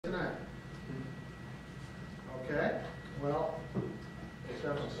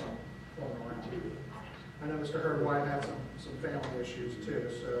I know Mr. Hurd White had some family issues too,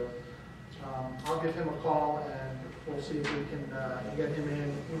 so I'll give him a call and we'll see if we can get him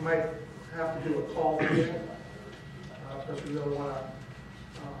in. We might have to do a call meeting because we really want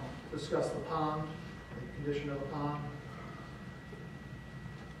to discuss the pond, the condition of the pond.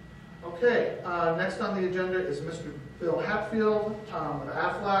 Okay, next on the agenda is Mr. Bill Hatfield of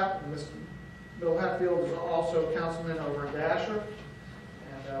Aflac. Mr. Bill Hatfield is also councilman over in Dasher.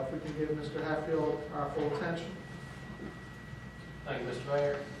 And if we can give Mr. Hatfield our full attention. Thank you, Mr.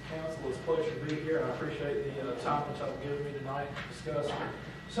 Mayor. Council, it's a pleasure to be here, and I appreciate the time that y'all given me tonight to discuss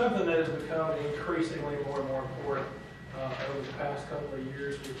something that has become increasingly more and more important over the past couple of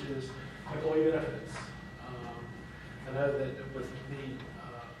years, which is employee benefits. I know that with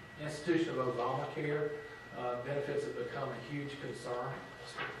the institution of Obamacare, benefits have become a huge concern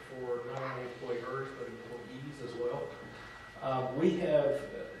for not only employers but employees as well. We have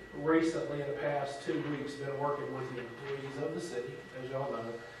recently, in the past 2 weeks, been working with the employees of the city, as y'all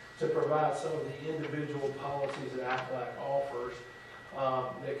know, to provide some of the individual policies that Aflac offers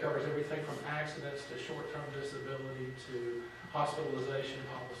that covers everything from accidents to short-term disability to hospitalization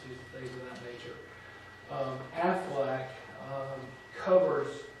policies and things of that nature. Aflac covers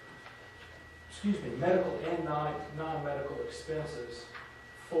medical and non-medical expenses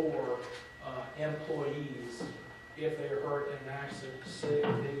for employees if they are hurt in an accident, sick,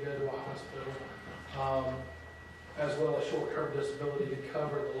 need to go to a hospital, as well as short-term disability to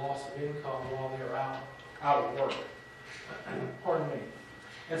cover the loss of income while they're out of work. Pardon me.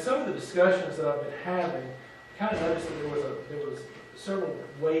 And some of the discussions that I've been having, I kind of noticed that there was several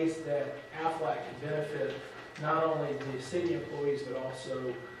ways that Aflac can benefit not only the city employees but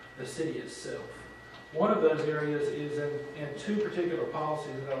also the city itself. One of those areas is in two particular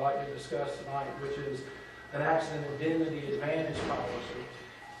policies that I'd like to discuss tonight, which is an accident indemnity advantage policy,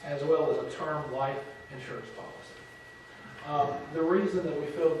 as well as a term life insurance policy. The reason that we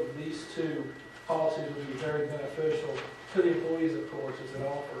feel that these two policies would be very beneficial to the employees, of course, is it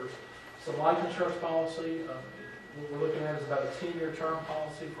offers some life insurance policy. What we're looking at is about a 10-year term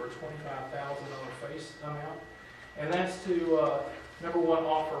policy for a $25,000 face amount. And that's to, number one,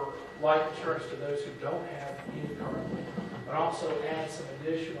 offer life insurance to those who don't have any currently, but also add some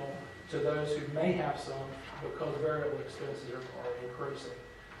additional to those who may have some because variable expenses are increasing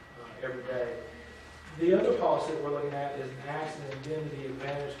every day. The other policy that we're looking at is an accident indemnity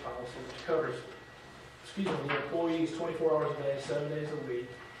advantage policy, which covers the employees 24 hours a day, 7 days a week,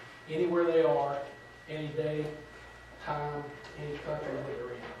 anywhere they are, any day, time, any country that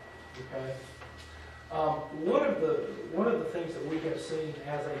they're in. Okay. One of the things that we have seen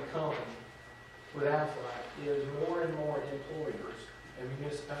as a company with Aflac is more and more employers and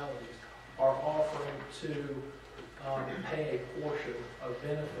municipalities are offering to pay a portion of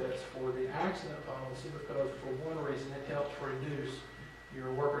benefits for the accident policy because, for one reason, it helps reduce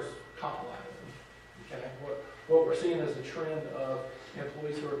your workers' comp liability. Okay, what we're seeing is a trend of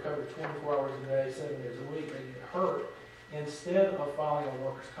employees who are covered 24 hours a day, 7 days a week, they get hurt. Instead of filing on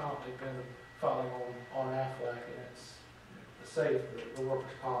workers' comp, they've been filing on Aflac, and it's to save the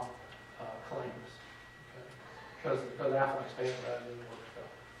workers' comp claims. Okay, because Aflac's paying for that in the workers'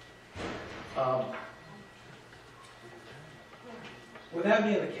 comp. With that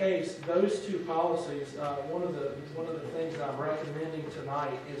being the case, those two policies, one of the things that I'm recommending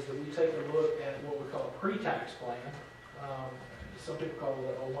tonight is that we take a look at what we call a pre-tax plan. Some people call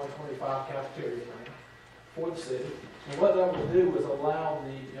it a 125 cafeteria plan for the city. And what that will do is allow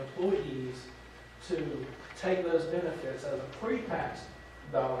the employees to take those benefits as a pre-tax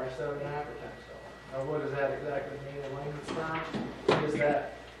dollar instead of an after-tax dollar. Now, what does that exactly mean in layman's terms? Is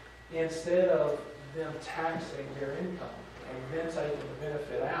that instead of them taxing their income and then taking the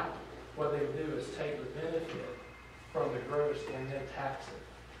benefit out, what they would do is take the benefit from the gross and then tax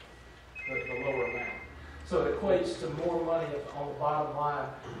it, the lower amount. So it equates to more money on the bottom line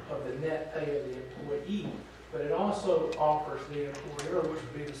of the net pay of the employee, but it also offers the employer, which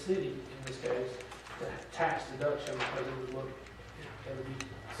would be the city in this case, the tax deduction because it would be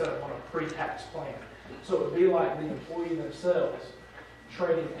set up on a pre-tax plan. So it would be like the employee themselves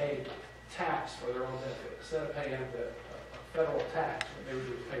trading a tax for their own benefit. Instead of paying a federal tax, what they would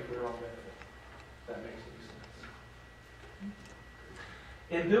do is pay for their own benefit. If that makes any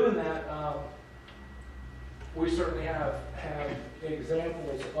sense. In doing that, we certainly have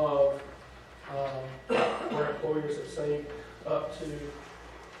examples of where employers have saved up to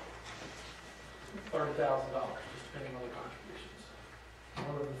 $30,000, just depending on the contributions.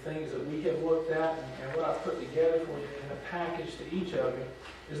 One of the things that we have looked at and what I've put together for you in a package to each of you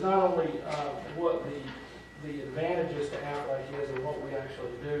is not only what the the advantages to Aflac is and what we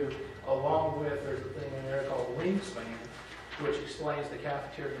actually do, along with, there's a thing in there called Wingspan, which explains the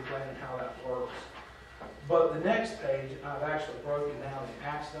cafeteria plan and how that works. But the next page, I've actually broken down the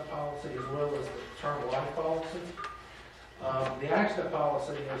accident policy as well as the term life policy. The accident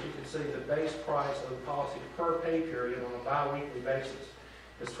policy, as you can see, the base price of the policy per pay period on a bi-weekly basis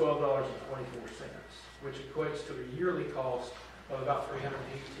is $12.24, which equates to a yearly cost of about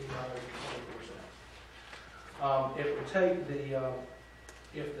 $318.24. If we take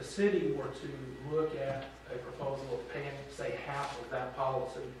if the city were to look at a proposal of paying, say, half of that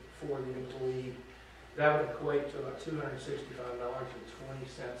policy for the employee, that would equate to about $265.20 a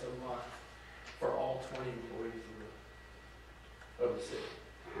month for all 20 employees of the city.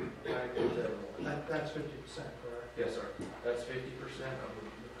 That's 50%, correct? Yes, sir. That's 50% of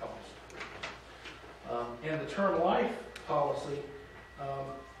the cost. And the term life policy, I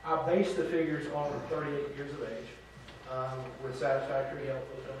based the figures on 38 years of age with satisfactory health,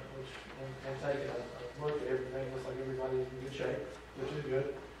 and taking a look at everything. Looks like everybody's in good shape, which is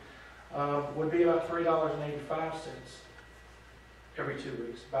good. Would be about $3.85 every 2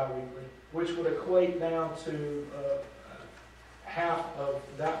 weeks, bi-weekly, which would equate down to half of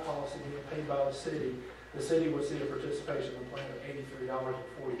that policy being paid by the city. The city would see a participation plan of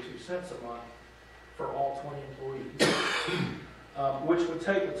 $83.42 a month for all 20 employees, which would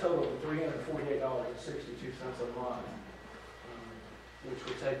take a total of $348.62 a month, which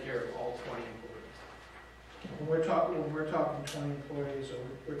would take care of all 20 employees. When we're talking 20 employees, so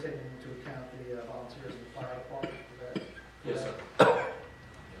we're taking into account the volunteers in the fire department. Is that yes, sir.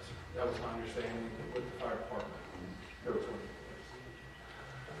 Yes, sir. That was my understanding with the fire department. There were 20 employees.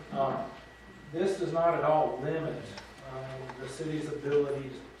 This does not at all limit the city's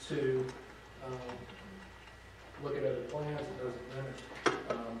ability to look at other plans. It doesn't limit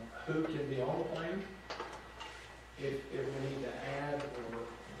who can be on the plan. If we need to add or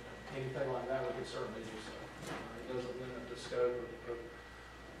anything like that, we can certainly do so. It doesn't limit the scope of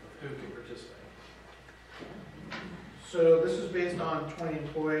who can participate. So this is based on 20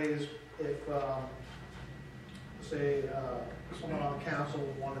 employees. If, say, someone on council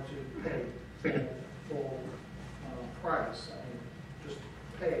wanted to pay full price, I mean, just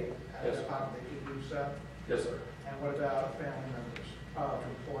pay out of pocket, they could do so? Yes, sir. And what about family members,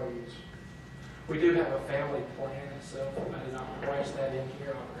 employees? We do have a family plan itself. I did not price that in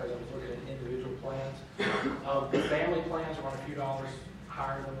here because I was looking at individual plans. The family plans run a few dollars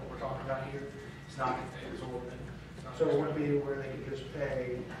higher than what we're talking about here. It's not exorbitant. So it would be where they could just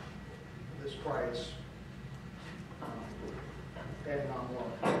pay this price, adding on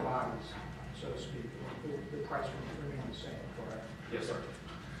more bodies, so to speak. The price would remain the same, correct? Yes, sir.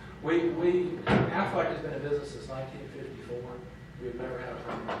 Aflac has been in business since 1954. We've never had a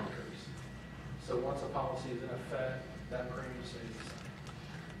premium increase. So once a policy is in effect, that premium stays the same.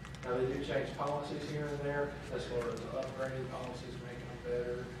 Now they do change policies here and there as far as upgrading policies, making them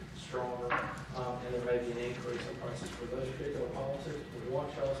better, stronger, and there may be an increase in prices for those particular policies. But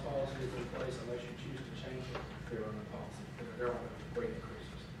once y'all's policy is in place, unless you choose to change it, they're on the policy. They're on the rate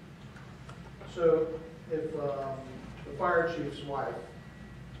increases. So if the fire chief's wife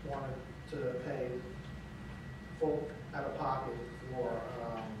wanted to pay full out of pocket for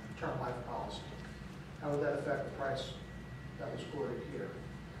term life policy, how would that affect the price that was quoted here?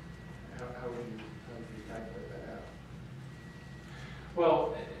 How would you calculate that out?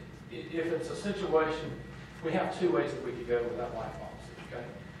 Well, if it's a situation, we have two ways that we could go with that life policy, okay?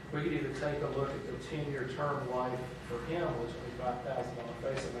 We could either take a look at the 10-year term life for him, which would be $5,000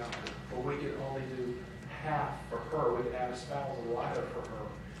 face amount, or we could only do half for her. We could add a spousal rider for her,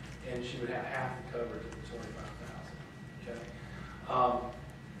 and she would have half the coverage of the $25,000, okay?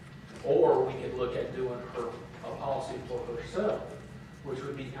 Or we could look at doing a policy for herself, which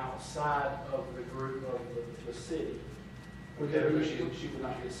would be outside of the group of the city. She would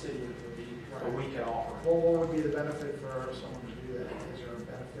not be a city, it would be a weekend offer. Well, what would be the benefit for someone to do that? Is there a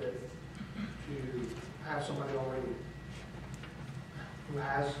benefit to have somebody already who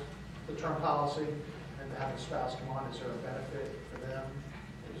has the term policy and to have a spouse come on? Is there a benefit for them?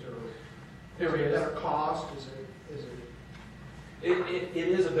 Is there a better cost? It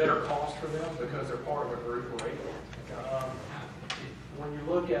is a better cost for them because they're part of a group rate. When you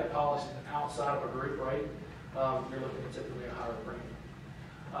look at policies outside of a group rate, you're looking at typically a higher premium.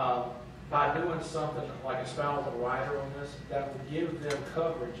 By doing something like a spousal rider on this, that would give them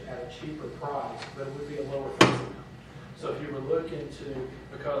coverage at a cheaper price, but it would be a lower face amount. So if you were looking to,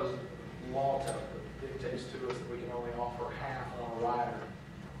 because law dictates to us that we can only offer half on a rider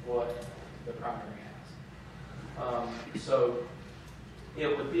what the primary has. So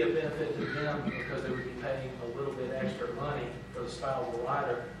it would be a benefit to them because they would be paying a little bit extra money for the spousal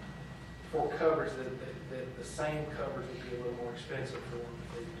rider for coverage that the same coverage would be a little more expensive for them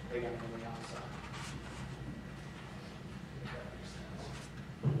if they got on the outside. If that makes sense.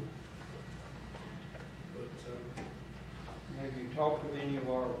 But, Have you talked with any of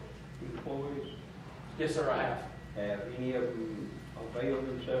our employees? yes, sir, I have. Have any of them availed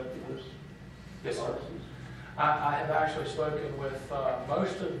themselves to this? Yes, sir. policies? I have actually spoken with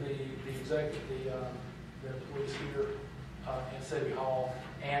most of the the employees here in City Hall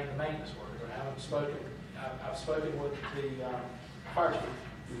and the maintenance workers. I haven't spoken. I've spoken with the fire chief,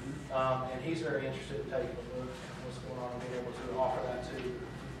 and he's very interested in taking a look at what's going on and being able to offer that to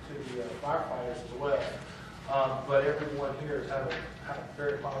the firefighters as well. But everyone here has had a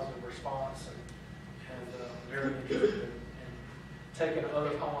very positive response and very interested in taking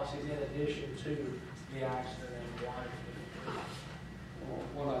other policies in addition to the accident and life.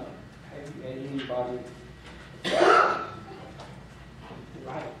 Well, have you had anybody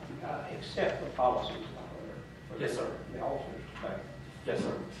accept the policies for Yes, sir. the officers to pay? Yes,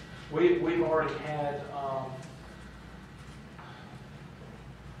 sir. We've already had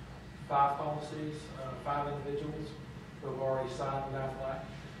 5 policies, 5 individuals who have already signed with Aflac,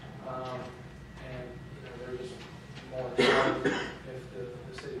 and they're just more excited if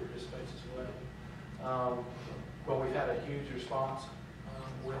the city participates as well. But we've had a huge response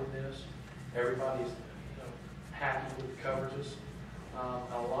with this. Everybody's happy with the coverages. A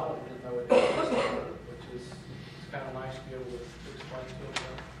lot of them didn't know it existed, which is kind of nice to be able to explain to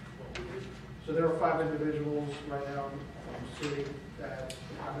them what we do. So there are 5 individuals right now from the city that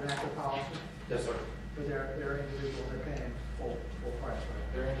have an active policy, Yes, sir. but they're individuals, they're paying full price, right?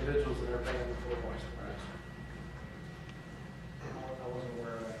 They're individuals that are paying the full price of price. I wasn't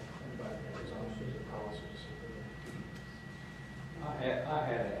aware of that. Anybody has officers and policies. I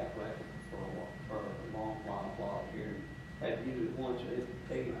had an athletic for a long while here. Had used it once, I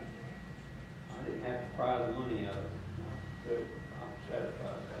didn't have to pry the money out of it. So I'm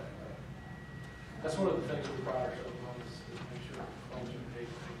satisfied with that. That's one of the things we pride ourselves on is make sure phones are paid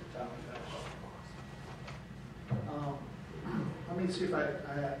the time we Let me see if I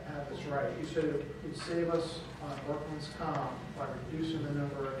have this right. You said it would save us on workman's comp by reducing the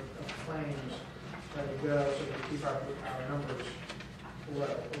number of claims that would go so that we keep our numbers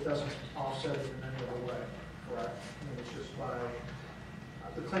low. It doesn't offset it in any other way, correct? I mean, it's just by,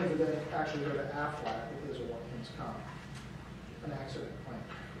 the claim would then actually go to Aflac if there's a workman's comp, an accident claim.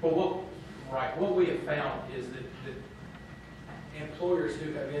 Well, what we have found is that employers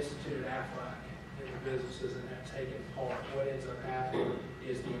who have instituted Aflac in the businesses and have taken part, what ends up happening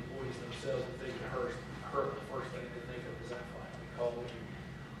is the employees themselves, if they get hurt, the first thing they think of is Aflac. We call them,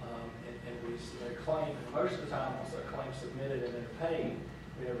 and we submit a claim, and most of the time, once that claim's submitted and they're paid,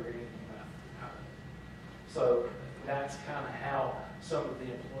 we never hear anything about it. So that's kind of how some of the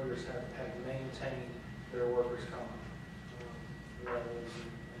employers have maintained their workers' comp levels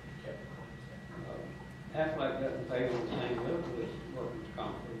and kept the claims down. Aflac doesn't pay on the same level as workers'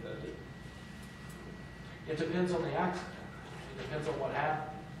 comp, does it? It depends on the accident. It depends on what happened.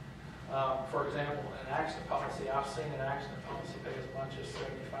 For example, an accident policy, I've seen an accident policy pay as much as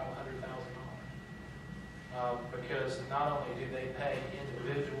 $7,500,000. Because not only do they pay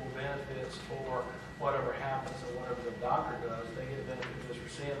individual benefits for whatever happens or whatever the doctor does, they get a benefit just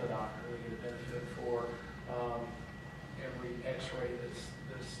for seeing the doctor. They get a benefit for every x-ray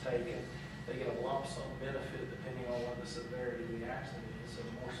that's taken. They get a lump sum benefit depending on what the severity of the accident is. So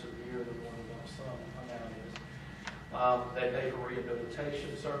more severe than what a lump sum amount is. They pay for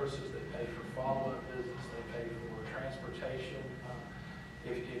rehabilitation services. They pay for follow-up visits. They pay for transportation.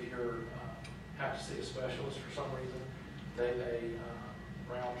 If you're have to see a specialist for some reason, they pay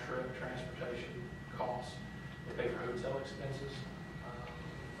round-trip transportation costs. They pay for hotel expenses.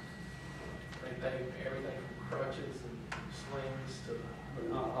 They pay everything from crutches and slings to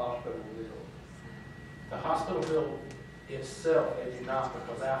But not hospital bill. the hospital bill itself. They do not,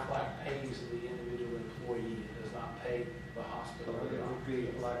 because Aflac pays the individual employee. It does not pay the hospital. So it would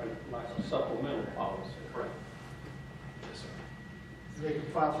be like a supplemental policy. Correct. Yes, sir. They can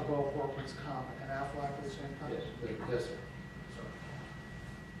file for both workman's comp and Aflac at the same time? Yes. Yes, sir.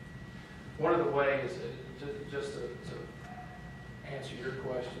 One of the ways, just to answer your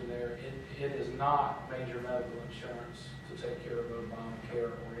question there, it is not major medical insurance to take care of Obamacare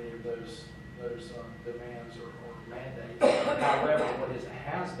or any of those demands or mandates. However, what it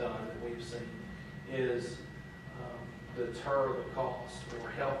has done that we've seen is deter the cost or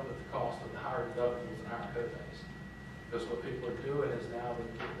help with the cost of the higher deductibles and higher copays. Because what people are doing is now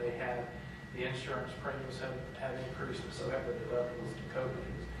that they have the insurance premiums have increased, but so have the deductibles and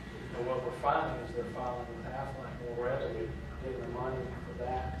co-pays. And what we're finding is they're filing with Aflac more readily, getting the money for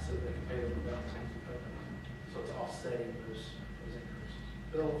that so they can pay the deductibles and co-pays. So it's offsetting those increases.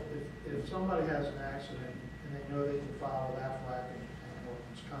 Bill, if somebody has an accident and they know they can file with Aflac and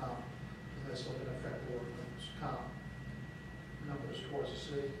workman's comp, is that still going to affect the workman's comp numbers towards the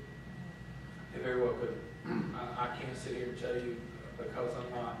city? It very well could. I can't sit here and tell you because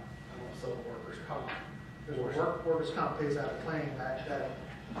I'm not selling workers' comp. Because workers' comp pays out a claim that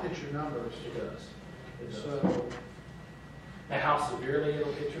hits your numbers. It does. It does. So, now, how severely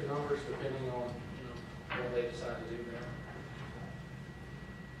it'll hit your numbers depending on what they decide to do there.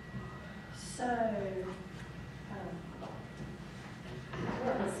 So,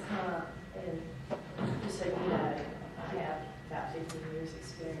 workers' comp, and just so you know, I have about 15 years'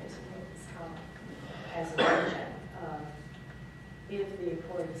 experience in workers' comp as an agent. If the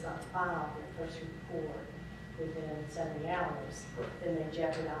employee does not file their first report within 70 hours, then they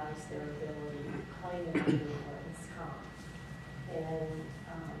jeopardize their ability to claim it under workers' comp. And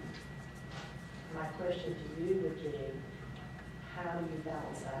my question to you would be, how do you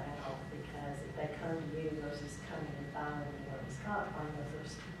balance that out? Because if they come to you versus coming and filing the workers' comp on the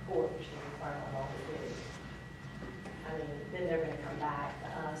first report, which they require a law to do, I mean, then they're going to come back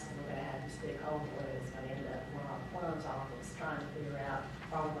to us and we're going to have to stick home with it. It's going to end up in our plum's office trying to figure out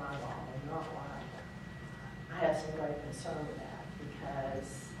are we liable or not liable. I have some great concern with that because,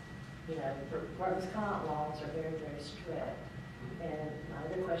 workers' comp laws are very, very strict. And my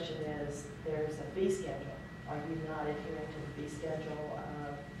other question is, there's a fee schedule. Are you not adhering to the fee schedule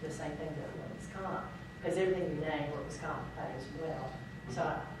of the same thing that workers' comp? Because everything you name, workers' comp pays as well. So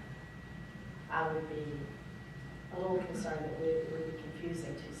I would be a little concerned that it would be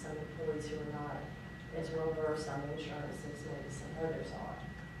confusing to some employees who are not as well versed on insurance as maybe some others are.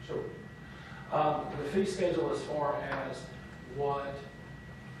 Sure. The fee schedule as far as what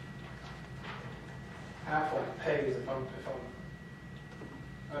Aflac pays, if I'm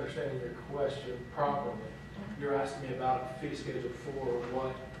understanding your question properly, you're asking me about a fee schedule for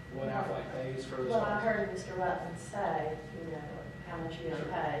what Aflac pays for this. Well, I heard Mr. Rutland say, how much you're going to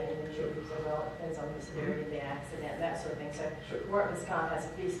pay, and then you say, well, it depends on the severity of the accident, that sort of thing. So workman's comp has a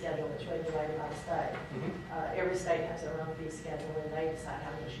fee schedule that's regulated by the state. Every state has their own fee schedule, and they decide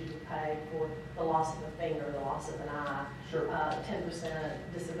how much you can pay for the loss of a finger, the loss of an eye, 10%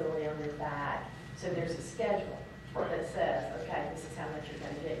 disability on your back. So there's a schedule that says, okay, this is how much you're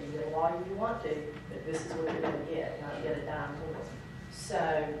going to get. You get a lawyer if you want to, but this is what you're going to get, not get a dime more.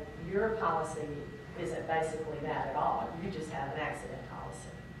 So your policy isn't basically that at all. You just have an accident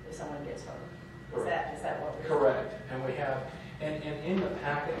policy if someone gets hurt. Is that what we're Correct. And we have, and in the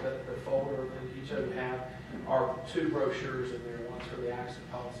packet, the folder that each of you have are two brochures in there. One's for the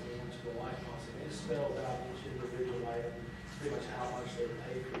accident policy and one's for the life policy. And it spells out each individual item, pretty much how much they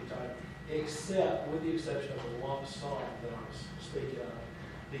pay for each item, except with the exception of the lump sum that I was speaking of,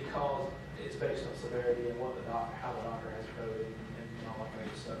 because it's based on severity and how the doctor has coded and all that kind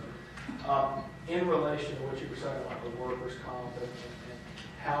of stuff. In relation to what you were saying about the workers' comp and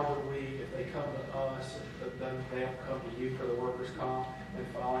how do we, if they come to us, then they don't come to you for the workers' comp and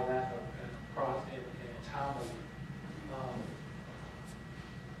following that in a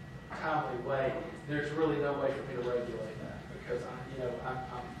timely way, there's really no way for me to regulate that because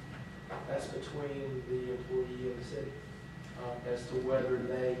that's between the employee and the city as to whether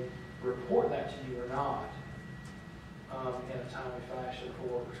they report that to you or not. In a timely fashion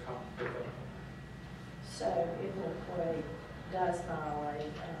for workers' comp to pick up. So if an employee does file a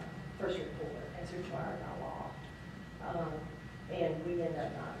first report as required by law, and we end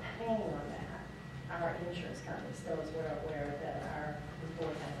up not paying on that, our insurance company still is well aware that our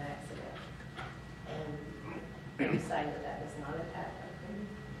employee had an accident. And we say that does not impact our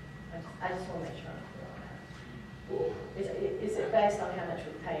premium. I just want to make sure I'm clear on that. Is it based on how much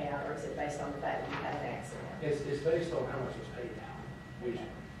we pay out, or is it based on the fact that you had an accident? It's based on how much was paid out. Okay.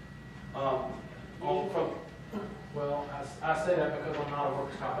 I say that because I'm not a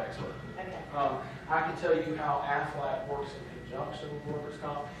workers' comp expert. Okay. I can tell you how Aflac works in conjunction with workers'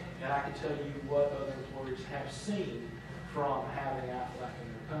 comp, and I can tell you what other employers have seen from having Aflac in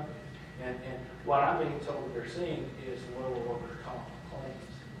their company. And what I'm being told that they're seeing is lower workers' comp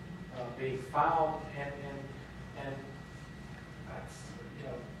claims being filed, and that's,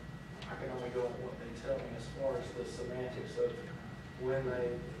 I can only go on what they tell me as far as the semantics of when they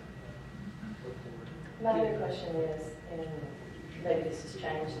report. My other question is, and maybe this has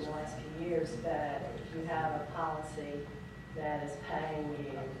changed in the last few years, but if you have a policy that is paying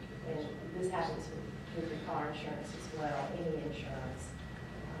you, and this happens with your car insurance as well, any insurance,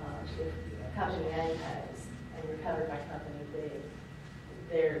 if company A pays and you're covered by company B,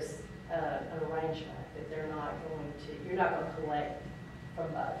 there's an arrangement that they're not going to, you're not going to collect from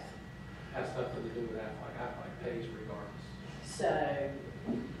both. Has nothing to do with Aflac. Aflac pays regardless. So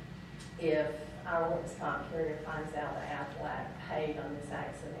if our workers' comp carrier finds out that Aflac paid on this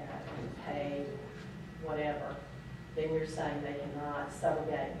accident and paid whatever, then you're saying they cannot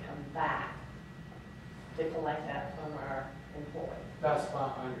subrogate and come back to collect that from our employee. That's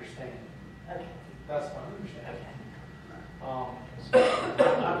my understanding. Okay. That's my understanding. Okay.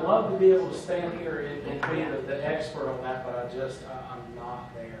 I'd love to be able to stand here and be the expert on that, but I'm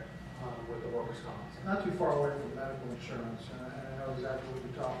not there with the workers' comp. Not too far away from medical insurance, and I know exactly what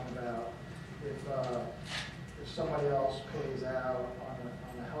you're talking about. If somebody else pays out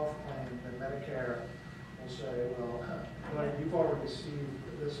on a health claim, then Medicare will say, well, you've already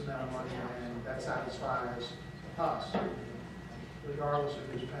received this amount of money, and that satisfies us, regardless of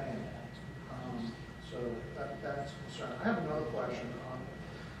who's paying. So that's a concern. I have another question on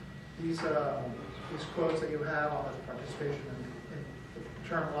these quotes that you have on the participation in the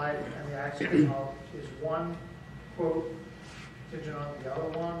term life and the accident. Is one quote contingent on the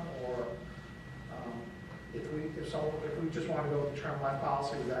other one, or if we just want to go with the term life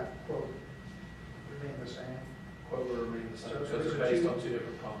policy, would that quote remain the same? Quote will remain the same So because it's it's based two- on two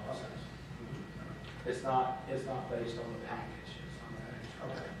different policies. Okay. It's not based on the package. It's on the package.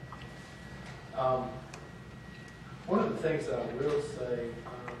 Okay. One of the things that I will say,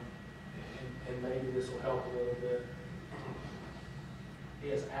 and maybe this will help a little bit,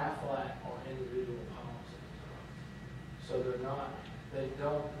 is Aflac or individual policies. So they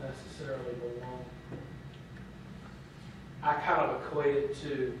don't necessarily belong. I kind of equate it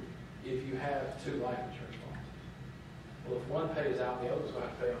to if you have two life insurance policies. Well, if one pays out, the other's going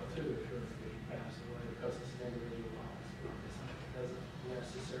to pay out too if you pass away because it's an individual policy. It doesn't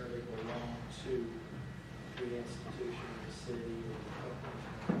necessarily belong to the institution, the city, or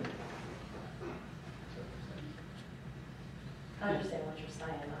the company. I understand what you're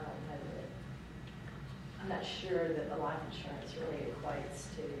saying. I don't know that. I'm not sure that the life insurance really equates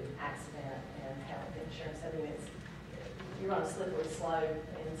to accident and health insurance. I mean, you're on a slippery slope,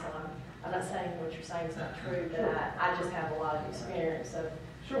 and so I'm not saying what you're saying is not true, but I just have a lot of experience of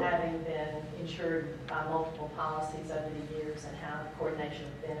having been insured by multiple policies over the years and how the coordination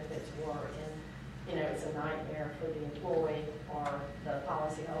of benefits work. And, it's a nightmare for the employee or the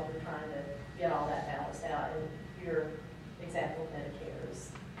policyholder trying to get all that balanced out. And your example of Medicare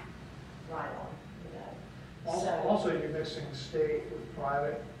is right on, Also, you're mixing state with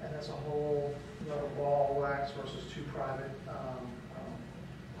private, and that's a whole another ball of wax versus two private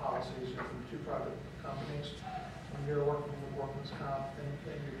policies from two private companies. When you're working with workman's comp,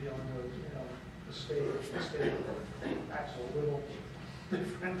 then you're dealing with the state. The state acts a little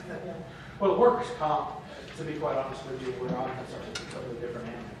different. Well, the workers' comp, to be quite honest with you, where I'm concerned, is a totally different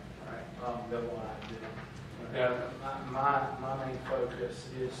animal, Right. than what I do. My main focus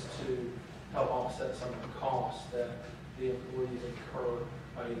is to help offset some of the costs that the employees incur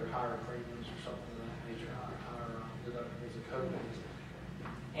by either higher premiums or something of that nature, higher deductibles and co-pays,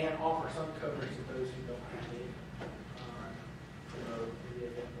 and offer some coverage to those who don't have it. In the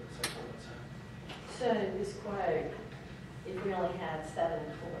event that something that's happened. So this quote, if we only had 7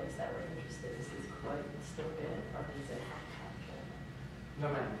 employees that were interested, is this quote still good, or does it have to have two? No,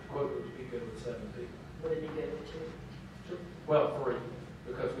 ma'am, the quote would be good with 7 people. Would it be good with 2? Well, 3,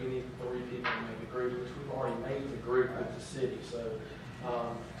 because we need 3 people to make a group, which we've already made the group with the city, so.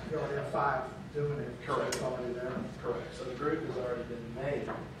 You already have 5 doing it. Correct. So it's already there. Correct, so the group has already been made.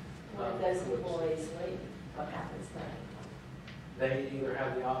 What if those employees leave? What happens then? They either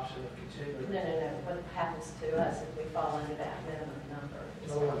have the option of continuing. No. What happens to us if we fall under that minimum number? In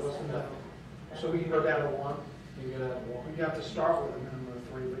other words, what's the minimum? So we can go down to 1. You can go down to 1. We have to start with a minimum of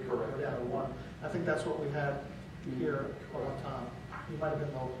 3, but you can go down to 1. I think that's what we had here at one time. You might have been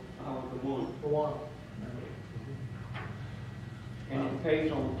the one. And it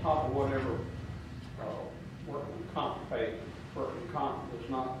pays on top of whatever workman comp pays. Workman comp does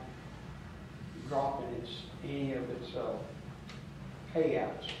not drop in any of its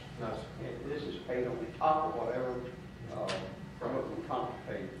payouts. No. This is paid on top of whatever workman comp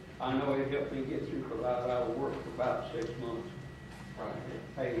paid. I know it helped me get through because I was out of work for about 6 months. Right.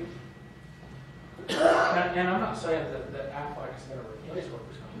 It paid. And I'm not saying that Aflac is going to replace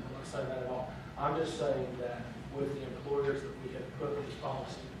workers' comp. I'm not saying that at all. I'm just saying that with the employers that we have put in this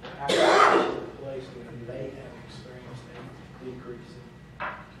policy, Aflac is replacing, and they have experienced a decrease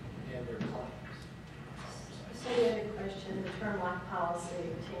in their claims. So the other question, the term life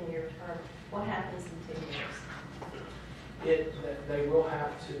policy, 10-year term, what happens in 10 years? They will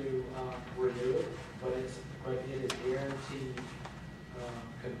have to renew it, but it is guaranteed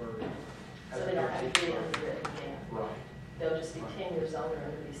converted. So they don't have to be underwritten again. Right. They'll just be 10 years older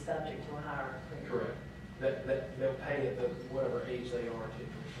and be subject to a higher premium. Correct. They'll pay at the whatever age they are 10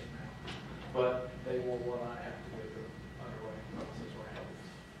 years from now. But they will not have to go through underwriting process or help.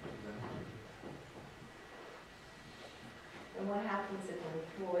 And what happens if an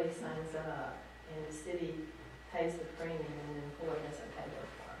employee signs up and the city pays the premium and the employee doesn't pay their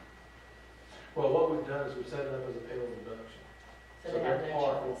part? Well, what we've done is we've set it up as a payroll deduction. So they have their no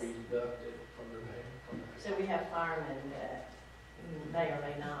part will choice. be deducted from their pay. So we have firemen that may or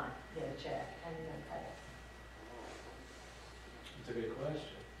may not get a check. How are you going to pay it? It's a good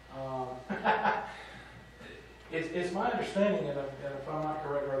question. It's my understanding, and if I'm not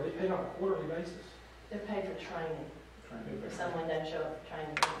correct, are they paid on a quarterly basis? They're paid for training. If someone doesn't show up for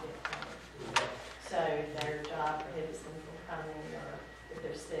training, they don't get paid. So if their job prohibits them from coming, or if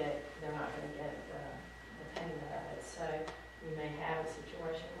they're sick, they're not going to get the payment of it. So you may have a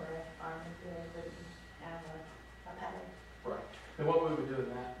situation where a fireman wouldn't have a pay. Right. And what we would do in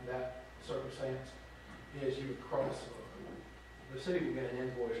that circumstance is you would cross, the city would get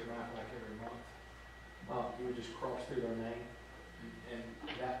an invoice from Aflac every month. You would just cross through their name, and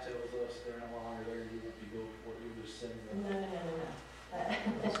that tells us they're no longer there, you won't be billed for it, you would just send them. No.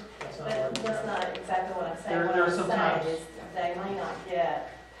 That's That's not exactly what I'm saying. There What are I'm sometimes- saying is they may not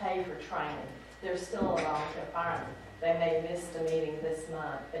get paid for training. They're still a volunteer fireman. They may miss the meeting this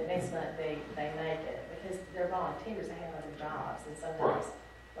month, but next month they make it because they're volunteers. They have other jobs, and sometimes,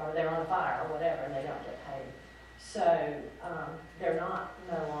 or they're on fire or whatever, and they don't get paid. So they're not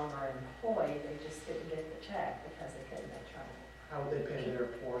no longer employed. They just didn't get the check because they couldn't make training. How would they pay their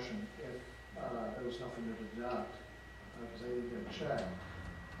portion if there was nothing to deduct? Because they didn't get a check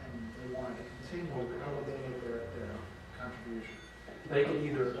and they wanted to continue, how would they make their contribution? They can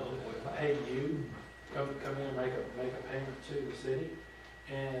either pay you, come in and make a payment to the city,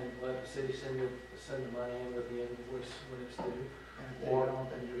 and let the city send the money in with the invoice when it's due. And if they don't,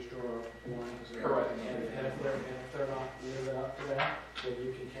 then just draw a line. Correct. And if they're not living up to that, then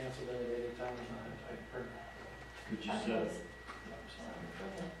you can cancel them at any time and not have to pay premium. Could you set up, Go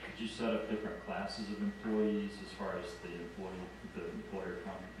ahead. could you set up different classes of employees as far as the employer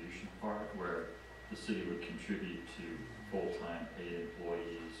contribution part, where the city would contribute to full-time paid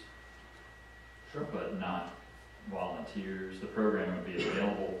employees, Sure. but not volunteers? The program would be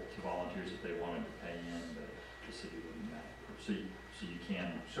available to volunteers if they wanted to pay in, but the city wouldn't matter. So you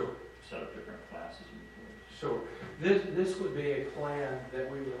can Sure. set up different classes of employees. Sure. This would be a plan that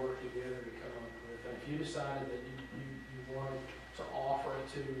we would work together to come up with. And if you decided that you wanted to offer it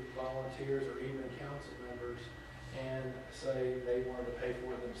to volunteers or even council members and say they wanted to pay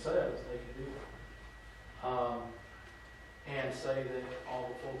for it themselves, they could do it. And say that all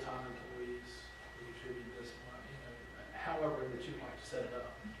the full-time employees contribute this money, however that you'd like to set it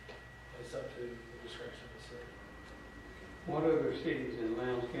up. It's up to the discretion of the city. What other cities in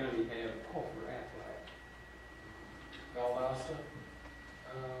Lowndes County have offer Aflac? Valdosta,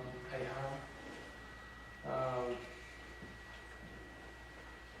 Ahern,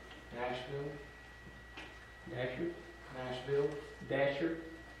 Nashville, Dasher?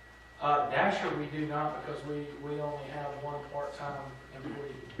 Dasher we do not because we only have one part-time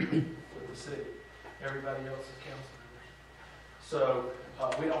employee with the city. Everybody else is council members. So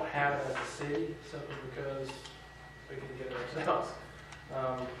we don't have it as a city simply because we can get it ourselves.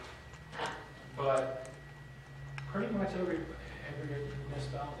 But pretty much every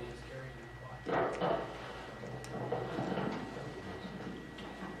municipality is carrying an employee.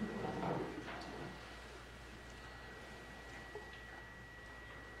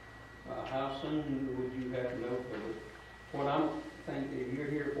 How soon would you have to know for it? What I'm thinking, you're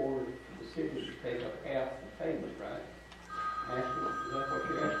here for the city to take up half the payment, right? Is that what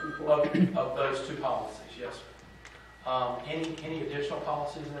you're asking for? Of those two policies, yes, sir. Any additional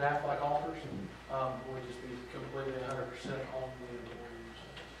policies that Aflac offers would just be completely 100% on the employees.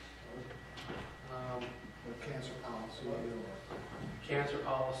 Cancer policy Cancer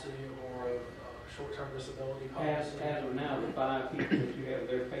policy or a short-term disability policy. As of now, the 5 people that you have,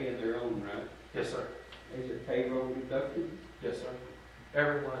 they're paying their own, right? Yes, sir. Is it payroll deducted? Yes, sir.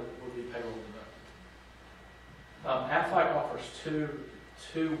 Everyone would be payroll deducted. Aflac offers two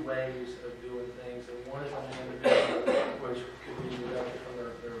ways of doing things, and one is on the individual, which could be deducted from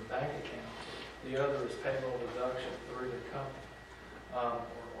their bank account. The other is payroll deduction through their company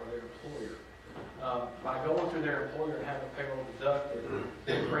or their employer. By going through their employer and having payroll deducted,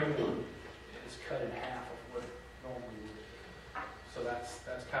 the premium is cut in half of what it normally would be. So that's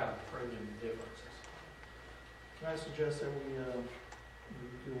kind of the premium differences. I suggest that we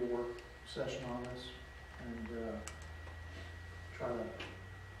do a work session on this and try to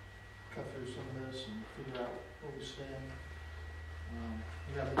cut through some of this and figure out where we stand.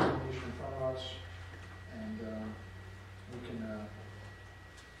 We have the information in front of us, and we can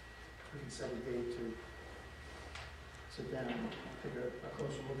set a date to sit down and take a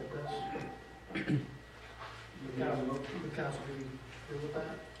closer look at this. The council be good with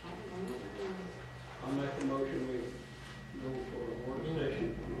that? I'll make a motion, we go for a work session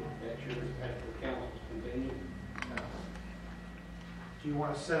at the council's convenience. Do you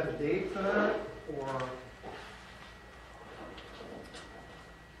want to set a date for that, or?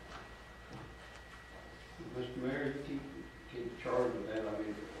 Mr. Mayor, you keep charge of that, I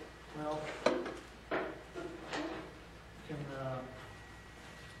mean. Well, can,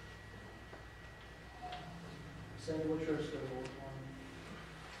 Sandy, what's your schedule on?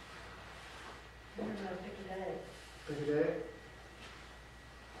 We're gonna pick a day. Pick a day?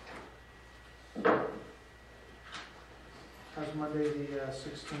 How's Monday the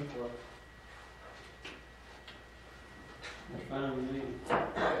 16th look? That's fine with me.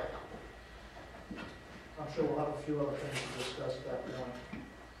 I'm sure we'll have a few other things to discuss at that point.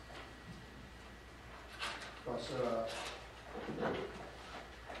 Plus,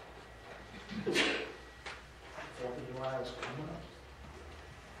 Fourth of July is coming up.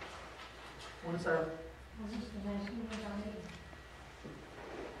 When is that?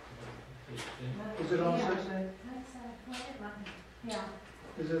 Is it on the 16th? Yeah.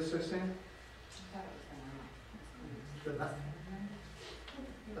 Is it 16th? The 9th.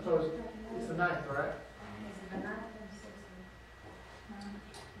 I thought it was, it's the 9th, right?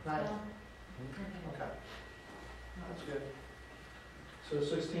 9th. Okay. That's good. So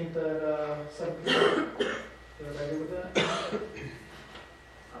 16th at 7 p.m. Everybody good with that?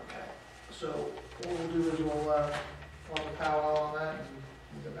 Okay. So what we'll do is we'll have a powwow on that and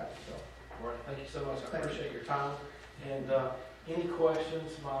we'll get back to yourself. All right, thank you so much, I Thank you. appreciate your time. And any questions,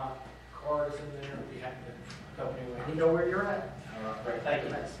 my card is in there, I'd be happy to accompany you. You know where you're at? All right, great, thank you.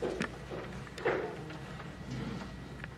 Thanks.